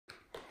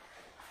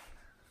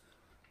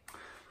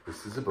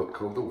This is a book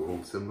called The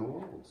Wolves in the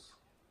Walls.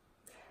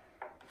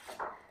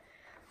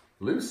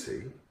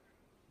 Lucy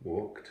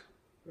walked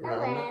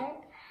around the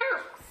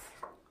house.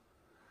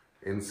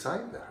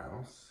 Inside the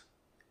house,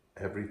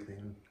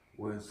 everything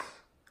was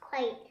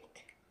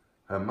quiet.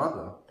 Her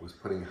mother was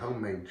putting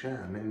homemade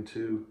jam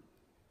into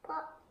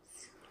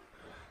pots.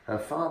 Her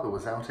father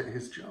was out at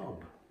his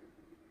job.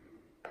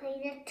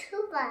 Playing a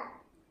tuba.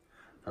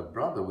 Her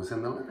brother was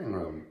in the living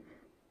room.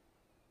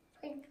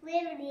 With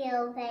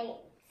video games.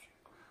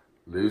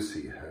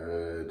 Lucy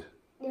heard...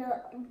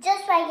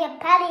 just like in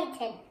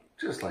Paddington.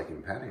 Just like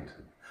in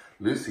Paddington.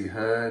 Lucy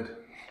heard...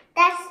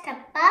 That's the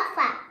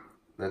brother.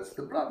 That's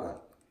the brother.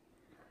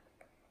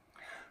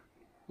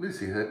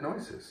 Lucy heard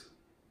noises.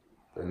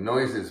 The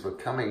noises were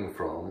coming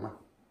from...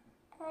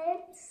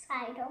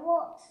 inside the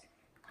walls.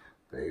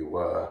 They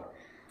were...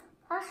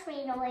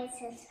 Bustry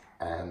noises.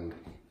 And...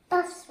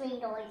 bustry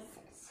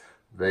noises.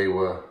 They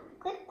were...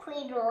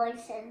 quickly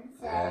noises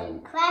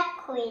and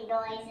crackly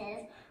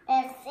noises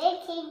and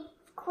thinking,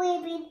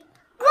 screaming,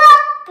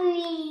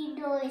 grumpy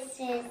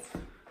noises.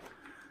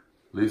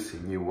 Lucy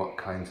knew what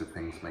kinds of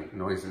things make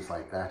noises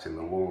like that in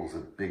the walls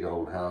of big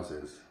old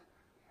houses,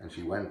 and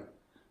she went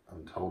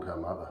and told her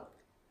mother.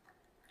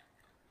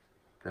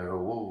 There are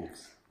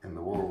wolves in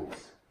the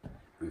walls,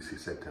 Lucy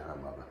said to her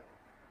mother.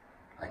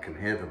 I can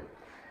hear them.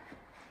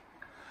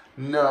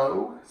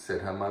 No,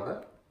 said her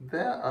mother,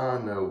 there are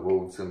no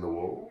wolves in the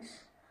walls.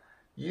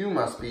 You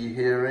must be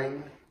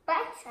hearing...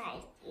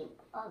 Backside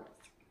of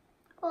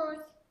course,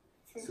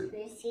 said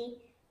Lucy.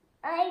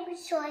 I'm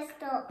sure it's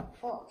not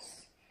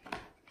false.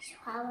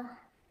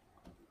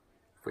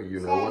 For you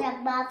know said what?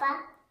 Her mother,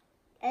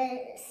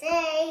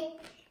 say,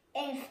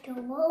 if the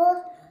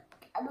walls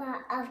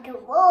of the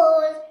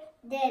walls,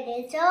 then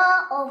it's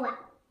all over.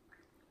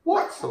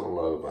 What's all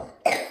over?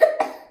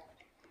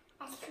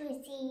 As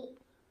Lucy,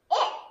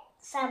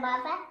 it's her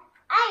mother.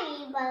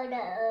 I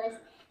knows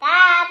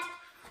that.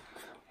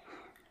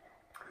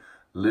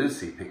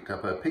 Lucy picked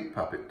up her pig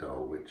puppet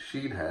doll, which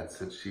she'd had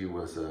since she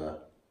was a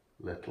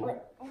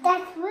little...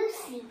 That's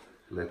Lucy.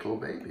 Little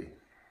baby.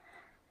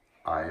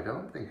 I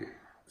don't think it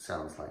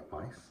sounds like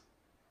mice,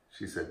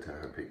 she said to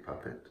her pig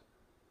puppet.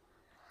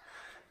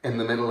 In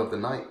the middle of the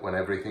night, when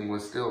everything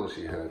was still,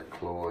 she heard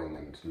clawing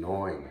and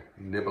gnawing,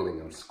 nibbling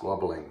and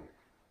squabbling.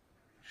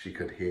 She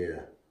could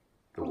hear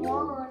the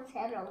wolves.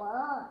 And the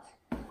walls.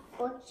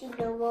 Watching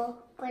the wolf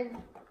in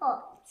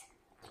pots.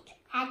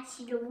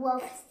 Hatching the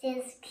wolf's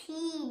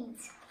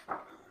teens.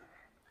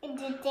 In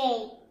the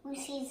day,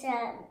 Lucy's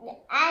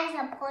eyes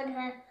upon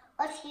her,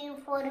 watching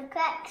for the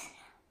cracks.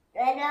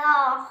 There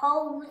are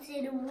holes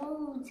in the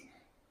walls.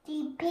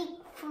 The big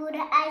through the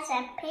eyes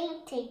and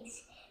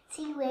paintings.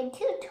 She went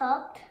to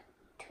talk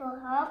to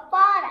her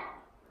father.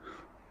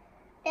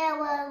 There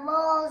were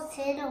walls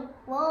in the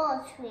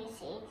walls,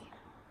 Lucy.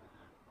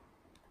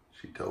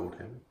 She told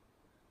him.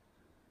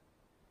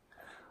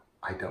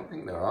 I don't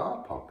think there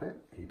are, Poppet,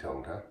 he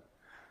told her.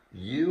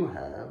 You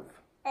have...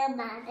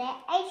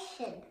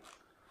 imagination.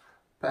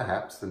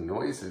 Perhaps the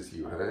noises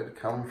you heard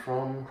come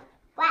from...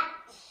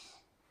 rats.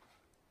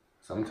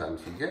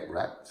 Sometimes you get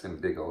rats in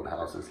big old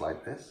houses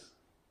like this.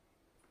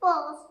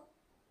 Wolves,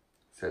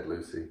 said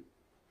Lucy.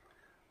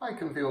 I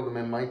can feel them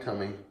in my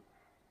tummy.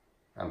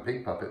 And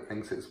Pig Puppet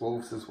thinks it's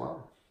wolves as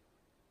well.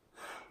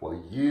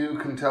 Well, you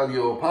can tell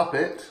your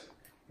puppet,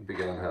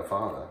 began her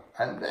father.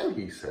 And then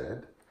he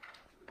said,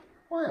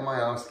 why am I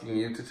asking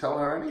you to tell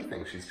her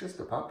anything? She's just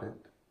a puppet.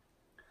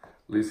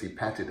 Lucy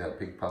patted her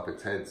pig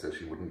puppet's head so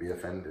she wouldn't be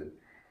offended.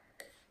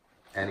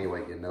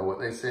 Anyway, you know what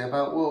they say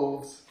about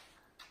wolves,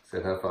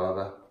 said her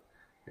father.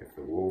 If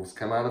the wolves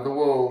come out of the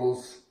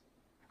walls,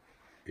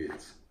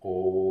 it's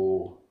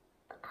all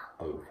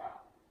over.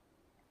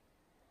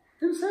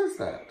 Who says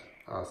that?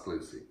 Asked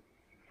Lucy.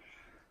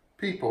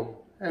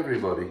 People,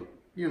 everybody,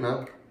 you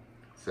know,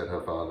 said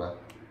her father,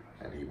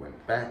 and he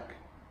went back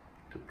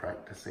to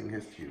practicing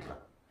his tuba.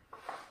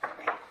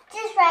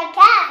 just like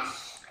Ash.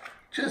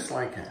 Just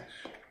like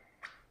Ash.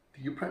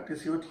 Do you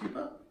practice your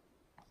tuba?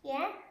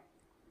 Yeah.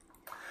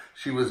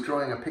 She was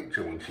drawing a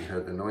picture when she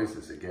heard the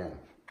noises again,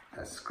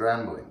 a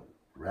scrambling,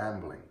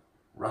 rambling,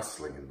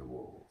 rustling in the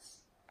walls.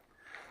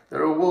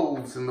 There are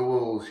wolves in the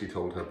walls, she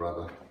told her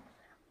brother.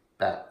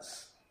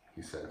 Bats,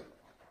 he said.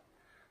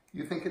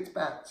 You think it's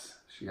bats?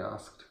 She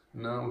asked.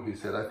 No, he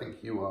said, I think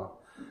you are.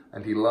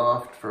 And he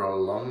laughed for a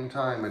long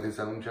time at his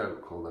own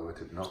joke, although it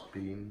had not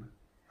been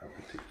a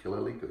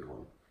particularly good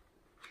one.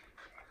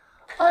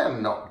 I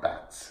am not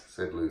bats,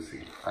 said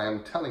Lucy. I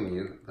am telling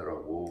you there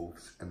are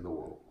wolves in the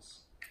walls.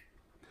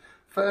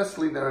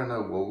 Firstly, there are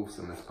no wolves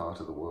in this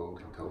part of the world,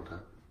 he told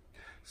her.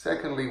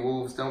 Secondly,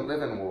 wolves don't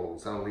live in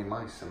walls, only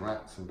mice and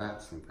rats and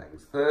bats and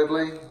things.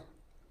 Thirdly,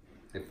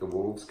 if the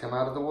wolves come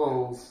out of the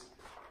walls,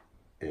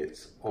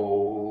 it's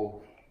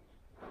all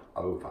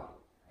over.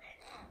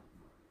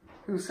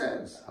 Who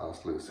says?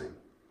 Asked Lucy.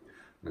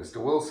 Mr.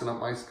 Wilson at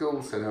my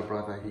school, said her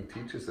brother. He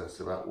teaches us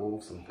about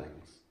wolves and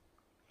things.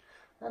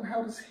 And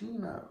how does he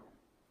know?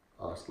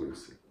 Asked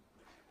Lucy.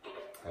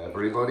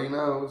 Everybody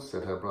knows,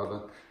 said her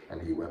brother,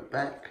 and he went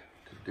back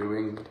to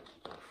doing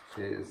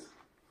Here's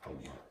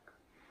homework.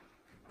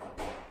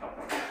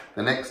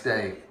 The next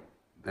day,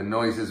 the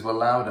noises were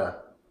louder.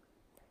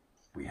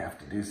 We have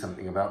to do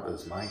something about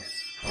those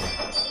mice.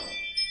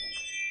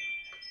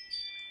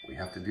 We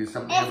have to do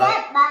something about... Is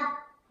that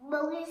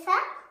Marissa?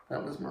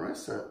 That was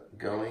Marissa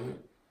going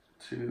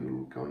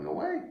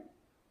away.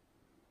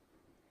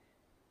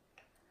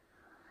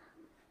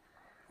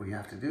 We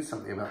have to do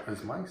something about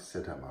those mice,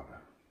 said her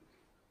mother.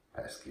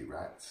 Pesky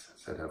rats,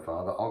 said her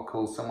father. I'll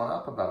call someone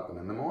up about them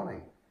in the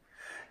morning.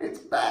 It's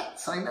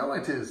bats, I know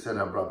it is, said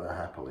her brother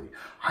happily.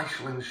 I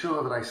shall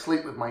ensure that I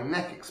sleep with my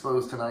neck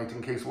exposed tonight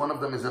in case one of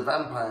them is a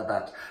vampire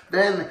bat.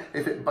 Then,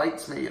 if it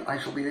bites me, I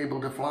shall be able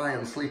to fly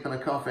and sleep in a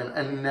coffin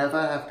and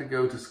never have to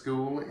go to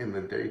school in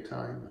the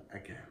daytime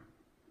again.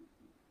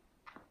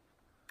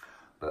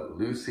 But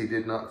Lucy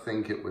did not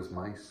think it was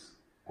mice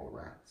or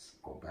rats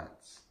or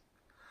bats.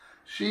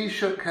 She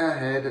shook her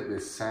head at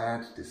this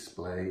sad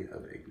display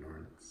of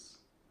ignorance.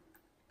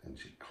 Then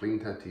she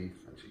cleaned her teeth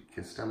and she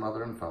kissed her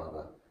mother and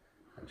father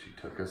and she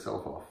took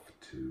herself off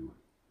to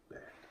bed.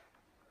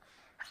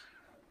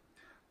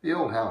 The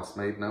old house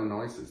made no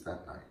noises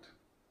that night.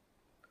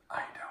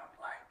 I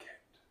don't like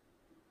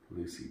it,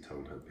 Lucy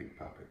told her pig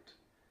puppet.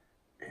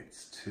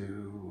 It's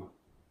too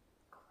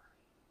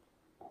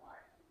quiet.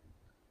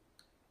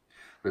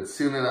 But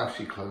soon enough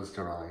she closed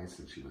her eyes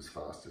and she was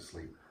fast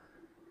asleep.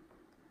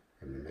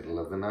 In the middle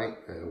of the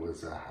night there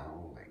was a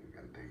howling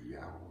and a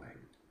yowling,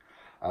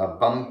 a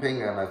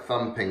bumping and a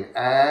thumping,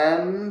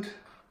 and...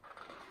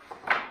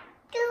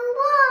 The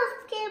wolves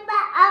came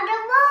out of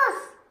the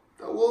wolves.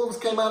 The wolves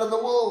came out of the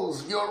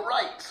walls. You're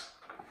right.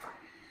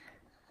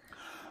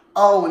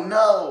 Oh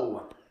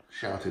no,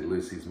 shouted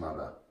Lucy's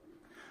mother.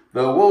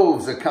 The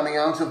wolves are coming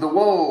out of the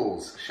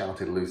walls,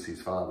 shouted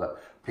Lucy's father,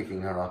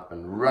 picking her up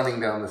and running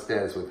down the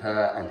stairs with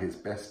her and his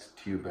best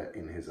tuba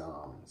in his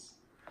arms.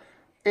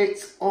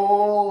 It's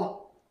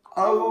all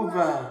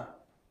over,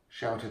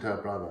 shouted her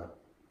brother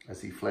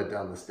as he fled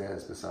down the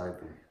stairs beside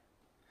them.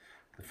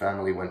 The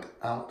family went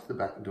out the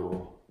back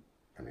door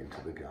and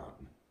into the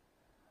garden.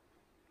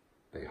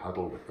 They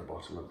huddled at the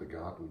bottom of the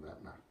garden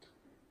that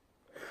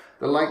night.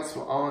 The lights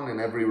were on in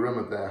every room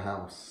of their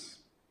house.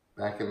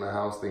 Back in the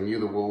house, they knew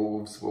the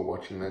wolves were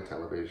watching their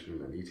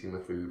television and eating the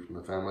food from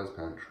the family's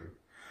pantry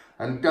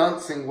and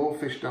dancing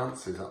wolfish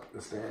dances up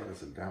the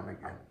stairs and down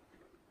again.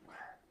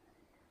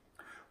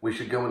 We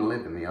should go and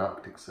live in the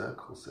Arctic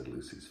Circle, said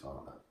Lucy's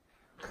father,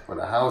 where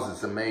the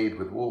houses are made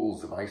with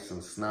walls of ice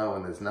and snow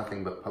and there's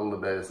nothing but polar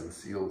bears and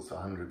seals for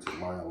hundreds of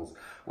miles.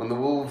 When the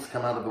wolves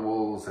come out of the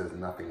walls, there's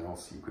nothing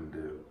else you can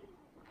do.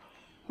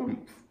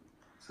 Humph,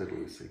 said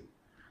Lucy.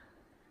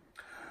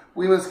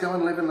 We must go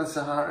and live in the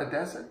Sahara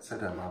Desert, said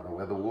her mother,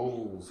 where the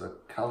walls are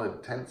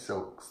coloured tent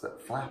silks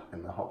that flap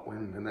in the hot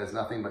wind and there's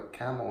nothing but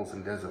camels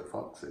and desert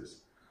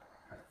foxes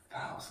for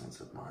thousands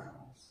of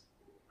miles.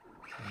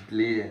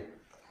 Blear,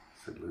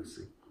 said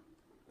Lucy.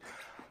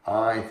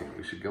 I think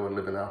we should go and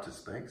live in outer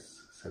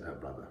space, said her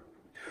brother.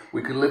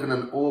 We could live in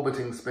an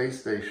orbiting space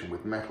station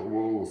with metal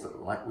walls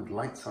with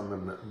lights on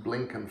them that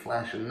blink and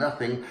flash and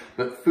nothing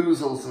but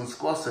foozles and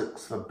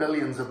squassocks for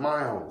billions of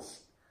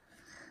miles.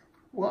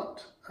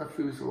 What are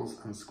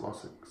foozles and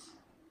squassocks?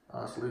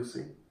 Asked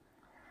Lucy.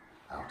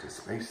 Outer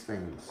space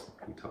things,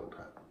 he told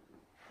her.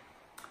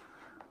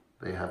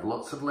 They have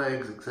lots of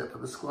legs except for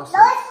the squassocks.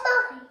 No, it's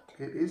mine.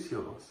 It is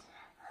yours.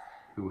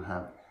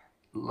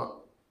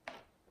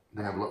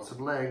 They have lots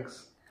of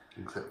legs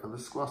except for the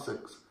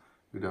squassocks,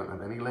 who don't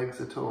have any legs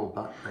at all,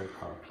 but they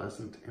are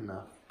pleasant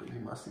enough. But you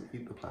mustn't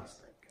eat the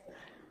plastic.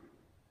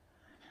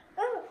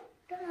 Oh,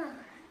 God.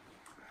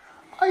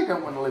 I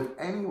don't want to live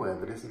anywhere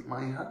that isn't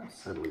my house,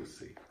 said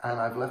Lucy, and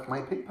I've left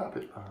my pig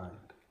puppet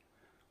behind.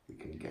 We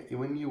can get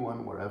you a new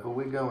one wherever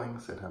we're going,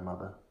 said her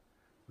mother.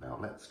 Now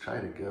let's try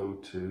to go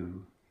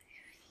to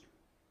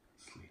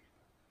sleep.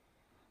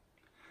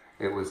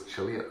 It was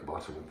chilly at the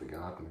bottom of the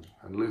garden,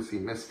 and Lucy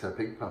missed her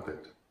pig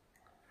puppet.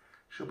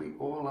 She'll be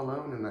all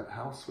alone in that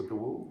house with the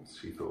wolves,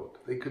 she thought.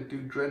 They could do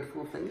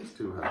dreadful things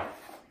to her.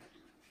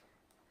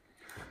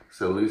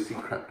 So Lucy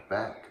crept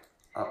back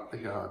up the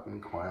garden,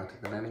 quieter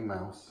than any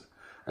mouse,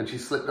 and she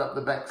slipped up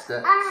the back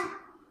steps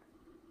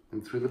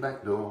and through the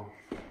back door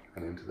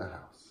and into the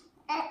house.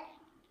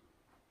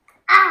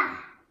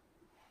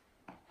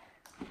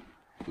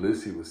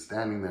 Lucy was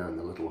standing there in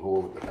the little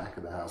hall at the back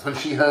of the house when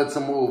she heard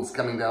some wolves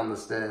coming down the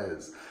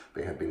stairs.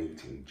 They had been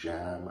eating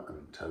jam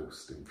and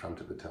toast in front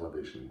of the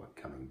television and were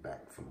coming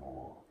back for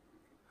more.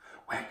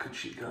 Where could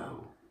she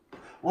go?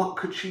 What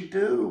could she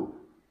do?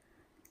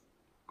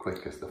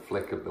 Quick as the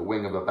flick of the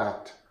wing of a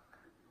bat,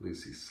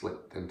 Lucy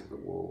slipped into the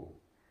wall.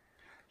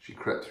 She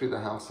crept through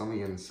the house on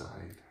the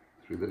inside,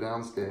 through the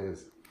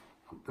downstairs,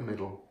 up the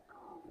middle,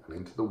 and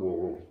into the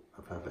wall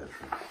of her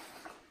bedroom.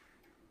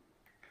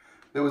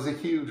 There was a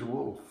huge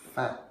wolf,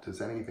 fat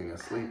as anything,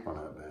 asleep on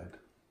her bed.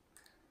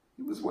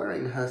 He was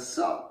wearing her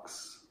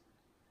socks,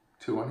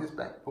 2 on his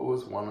back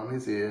paws, 1 on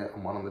his ear,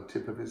 and 1 on the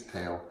tip of his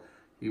tail.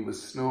 He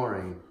was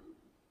snoring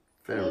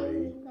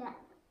very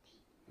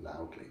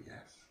loudly,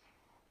 yes.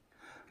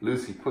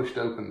 Lucy pushed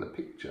open the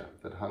picture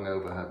that hung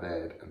over her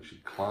bed and she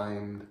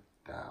climbed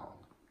down.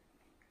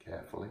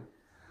 Carefully,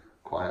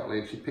 quietly,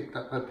 and she picked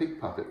up her pig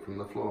puppet from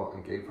the floor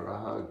and gave her a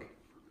hug.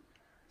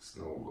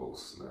 Snorgle,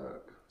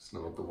 snurk,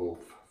 snored the wolf,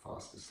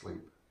 fast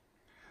asleep.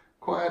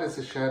 Quiet as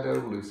a shadow,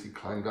 Lucy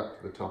climbed up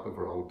to the top of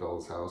her old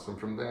doll's house, and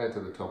from there to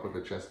the top of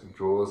the chest of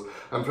drawers,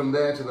 and from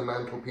there to the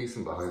mantelpiece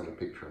and behind the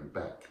picture and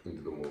back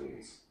into the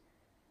walls.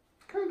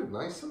 Kind of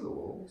nice on the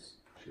walls,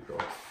 she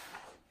thought.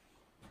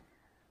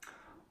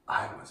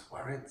 I was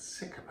worried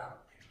sick about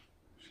you,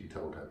 she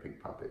told her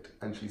pig puppet,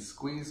 and she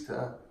squeezed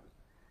her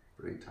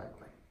very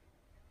tightly.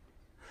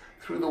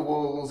 Through the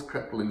walls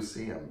crept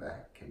Lucy and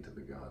back into the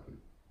garden.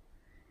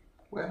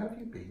 Where have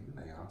you been?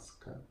 They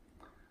asked her.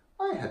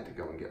 I had to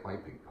go and get my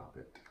pig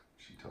puppet,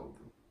 she told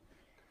them.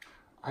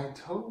 I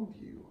told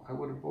you I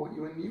would have bought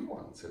you a new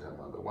one, said her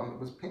mother, one that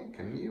was pink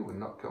and new and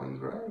not going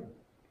grey.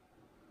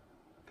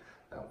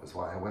 That was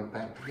why I went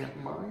back to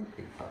get my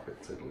pig puppet,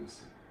 said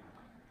Lucy.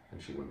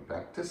 And she went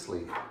back to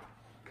sleep,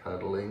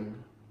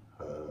 cuddling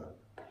her.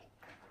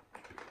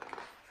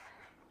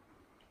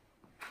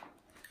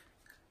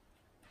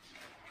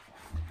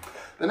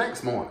 The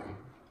next morning,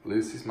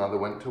 Lucy's mother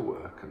went to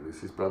work and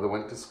Lucy's brother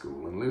went to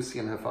school, and Lucy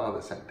and her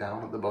father sat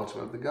down at the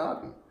bottom of the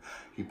garden.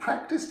 He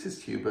practiced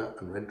his tuba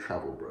and read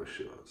travel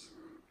brochures.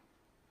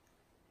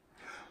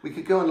 We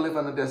could go and live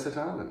on a desert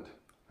island,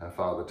 her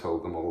father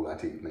told them all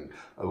that evening,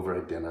 over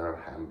a dinner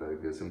of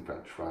hamburgers and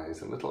French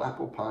fries and little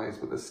apple pies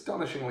with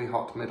astonishingly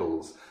hot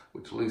middles,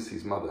 which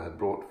Lucy's mother had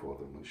brought for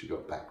them when she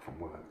got back from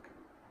work.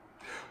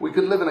 We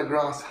could live in a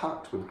grass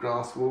hut with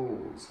grass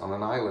walls on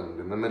an island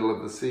in the middle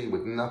of the sea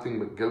with nothing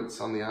but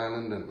goats on the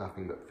island and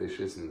nothing but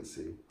fishes in the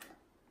sea.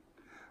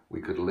 We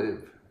could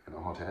live in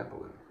a hot air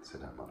balloon,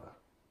 said her mother.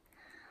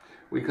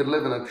 We could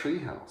live in a tree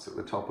house at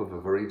the top of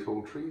a very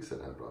tall tree,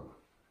 said her brother.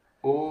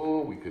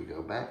 Or we could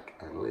go back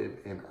and live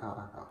in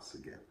our house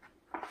again,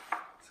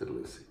 said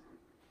Lucy.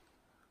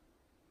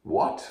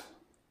 What?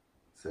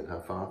 Said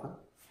her father.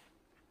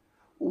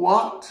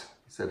 What?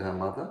 Said her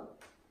mother.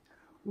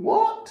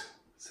 What?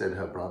 Said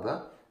her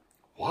brother.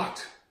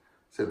 What?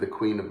 Said the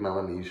Queen of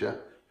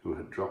Melanesia, who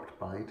had dropped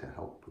by to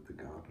help with the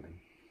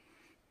gardening.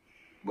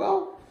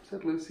 Well,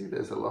 said Lucy,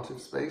 there's a lot of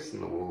space in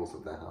the walls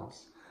of the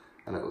house,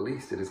 and at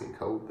least it isn't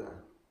cold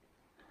there.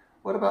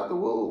 What about the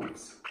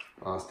wolves?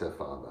 Asked her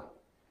father.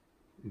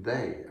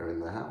 They are in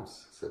the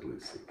house, said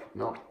Lucy,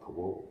 not the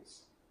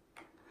walls.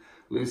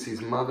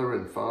 Lucy's mother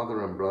and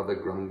father and brother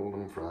grumbled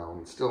and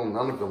frowned. Still,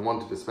 none of them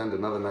wanted to spend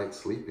another night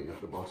sleeping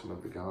at the bottom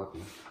of the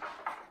garden.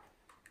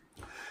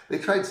 They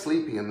tried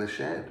sleeping in the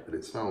shed, but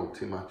it smelled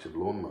too much of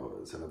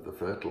lawnmowers and of the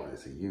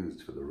fertilizer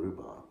used for the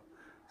rhubarb.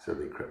 So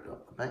they crept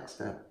up the back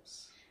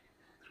steps,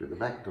 through the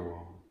back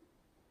door,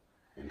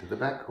 into the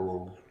back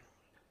hall,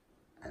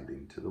 and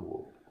into the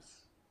walls.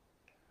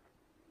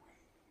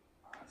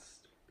 We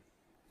must be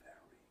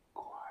very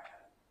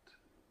quiet,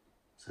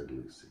 said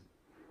Lucy.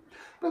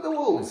 But the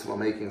wolves were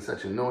making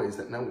such a noise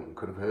that no one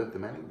could have heard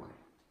them anyway.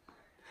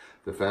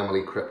 The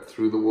family crept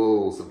through the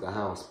walls of the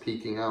house,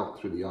 peeking out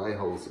through the eye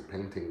holes of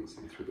paintings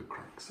and through the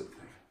cracks of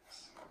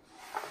things.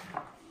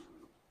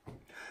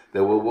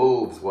 There were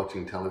wolves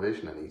watching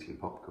television and eating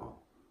popcorn.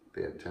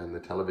 They had turned the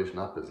television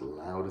up as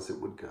loud as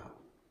it would go.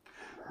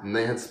 And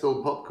they had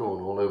spilled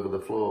popcorn all over the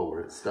floor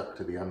where it stuck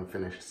to the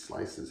unfinished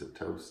slices of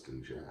toast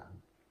and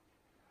jam.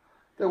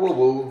 There were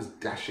wolves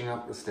dashing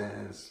up the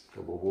stairs.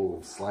 There were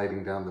wolves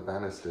sliding down the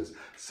banisters.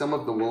 Some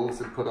of the wolves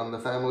had put on the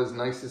family's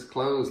nicest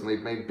clothes, and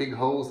they'd made big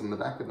holes in the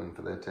back of them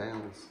for their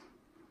tails.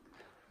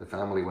 The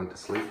family went to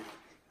sleep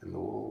in the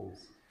walls.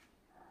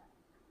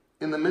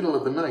 In the middle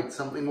of the night,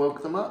 something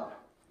woke them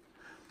up.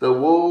 The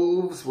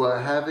wolves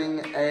were having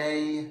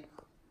a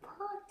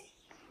party.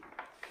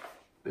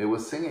 They were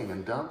singing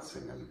and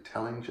dancing and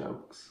telling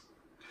jokes.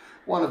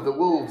 One of the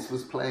wolves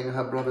was playing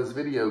her brother's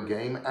video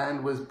game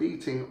and was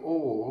beating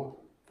all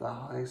the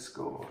high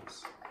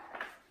scores.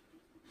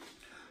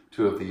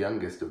 Two of the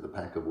youngest of the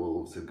pack of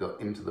wolves had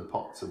got into the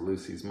pots of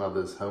Lucy's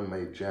mother's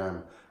homemade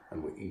jam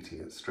and were eating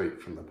it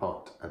straight from the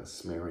pot and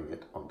smearing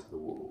it onto the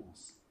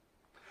walls.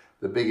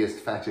 The biggest,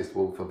 fattest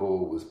wolf of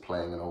all was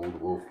playing an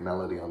old wolf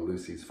melody on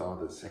Lucy's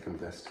father's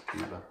second-best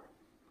tuba.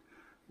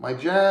 My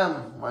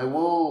jam, my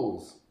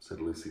walls,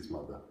 said Lucy's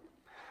mother.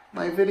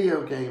 My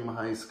video game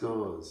high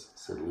scores,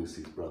 said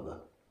Lucy's brother.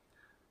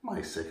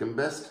 My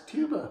second-best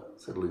tuba,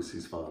 said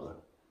Lucy's father.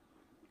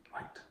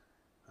 Right,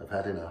 I've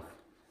had enough,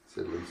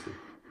 said Lucy.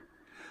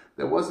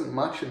 There wasn't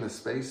much in the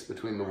space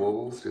between the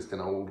walls, just an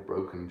old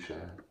broken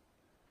chair.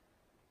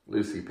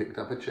 Lucy picked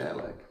up a chair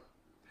leg.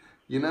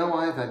 You know,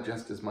 I've had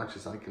just as much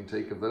as I can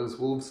take of those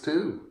wolves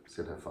too,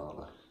 said her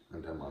father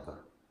and her mother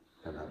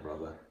and her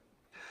brother.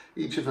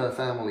 Each of her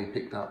family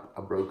picked up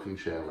a broken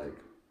chair leg.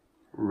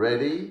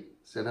 Ready,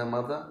 said her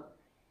mother.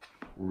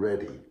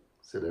 Ready,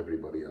 said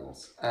everybody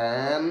else.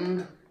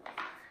 And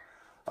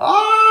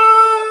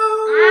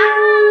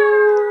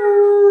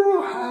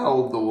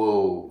howled the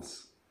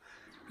wolves.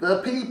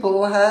 The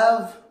people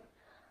have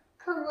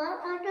come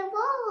out of the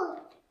wall.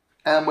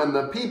 And when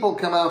the people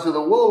come out of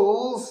the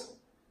walls,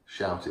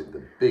 shouted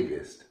the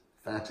biggest,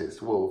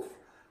 fattest wolf,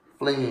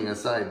 flinging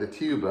aside the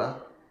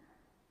tuba.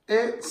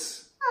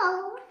 It's...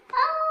 Oh.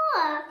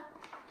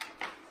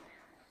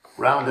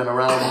 Round and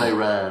around they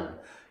ran,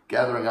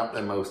 gathering up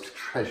their most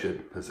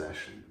treasured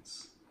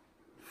possessions.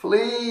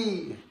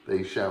 Flee,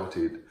 they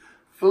shouted.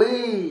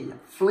 Flee,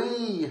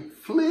 flee,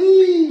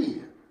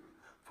 flee.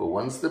 For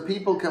once the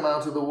people come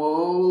out of the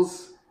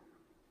walls...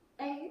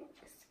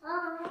 It's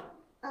all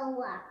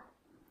over.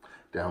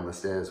 Down the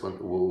stairs went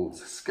the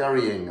wolves,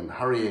 scurrying and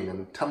hurrying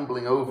and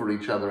tumbling over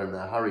each other in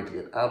their hurry to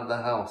get out of the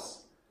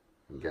house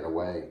and get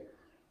away.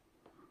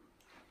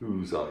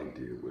 Whose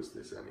idea was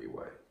this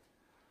anyway?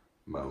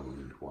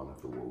 Moaned one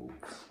of the wolves.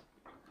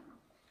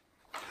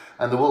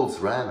 And the wolves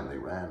ran and they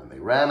ran and they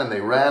ran and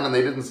they ran and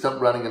they didn't stop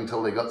running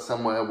until they got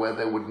somewhere where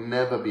there would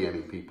never be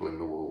any people in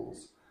the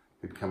walls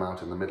who'd come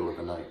out in the middle of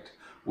the night,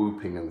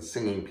 whooping and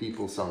singing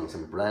people songs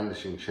and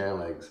brandishing chair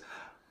legs.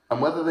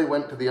 And whether they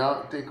went to the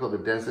Arctic or the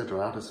desert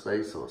or outer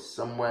space or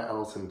somewhere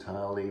else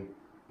entirely,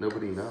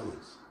 nobody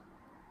knows.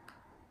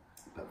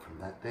 But from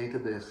that day to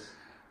this,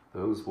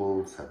 those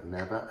wolves have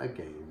never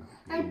again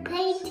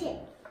been seen.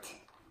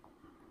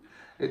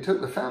 It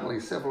took the family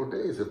several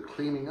days of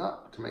cleaning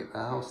up to make the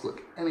house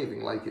look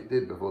anything like it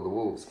did before the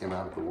wolves came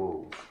out of the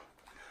walls.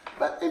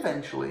 But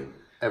eventually,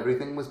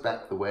 everything was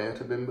back the way it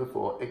had been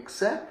before,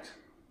 except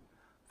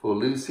for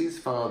Lucy's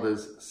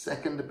father's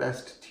second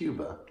best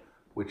tuba,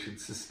 which had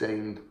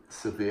sustained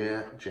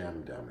severe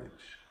jam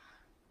damage.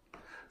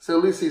 So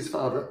Lucy's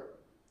father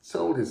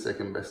sold his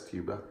second best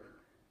tuba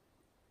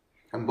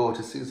and bought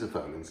a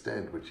sousaphone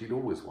instead, which he'd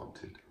always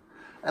wanted.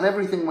 And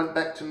everything went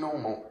back to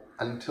normal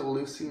until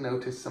Lucy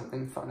noticed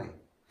something funny.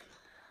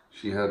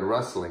 She heard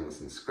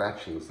rustlings and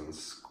scratchings and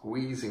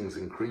squeezings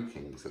and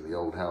creakings in the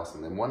old house,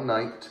 and then one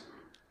night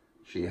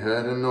she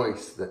heard a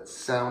noise that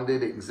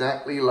sounded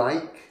exactly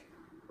like...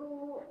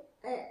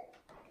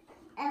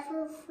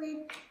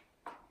 elephant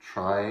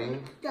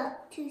trying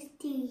not to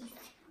sneeze.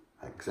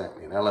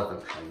 Exactly, an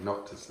elephant trying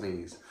not to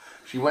sneeze.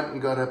 She went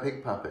and got her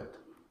pig puppet.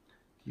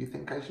 Do you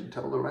think I should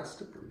tell the rest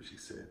of them, she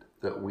said,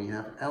 that we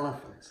have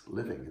elephants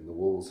living in the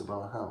walls of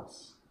our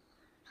house?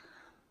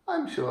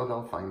 I'm sure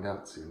they'll find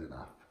out soon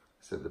enough,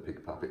 said the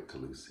pig puppet to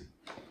Lucy.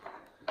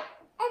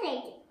 And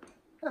they did.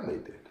 And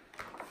they did.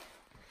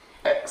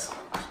 Excellent.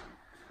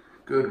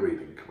 Good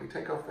reading. Can we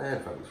take off the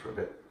headphones for a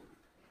bit?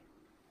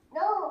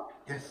 No.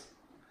 Yes.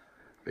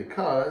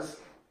 Because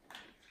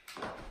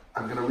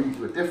I'm going to read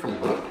you a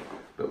different book,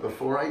 but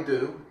before I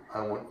do,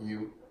 I want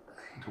you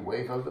to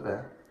wave over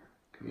there.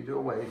 Can you do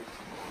a wave?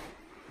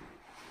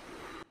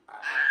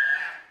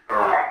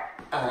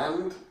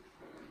 And...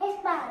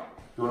 It's mine.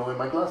 You want to wear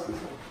my glasses?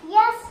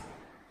 Yes.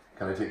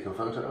 Can I take your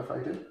photo if I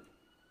do?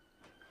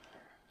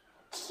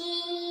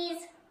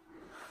 Cheese.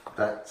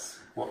 That's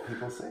what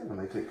people say when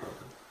they take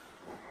photos.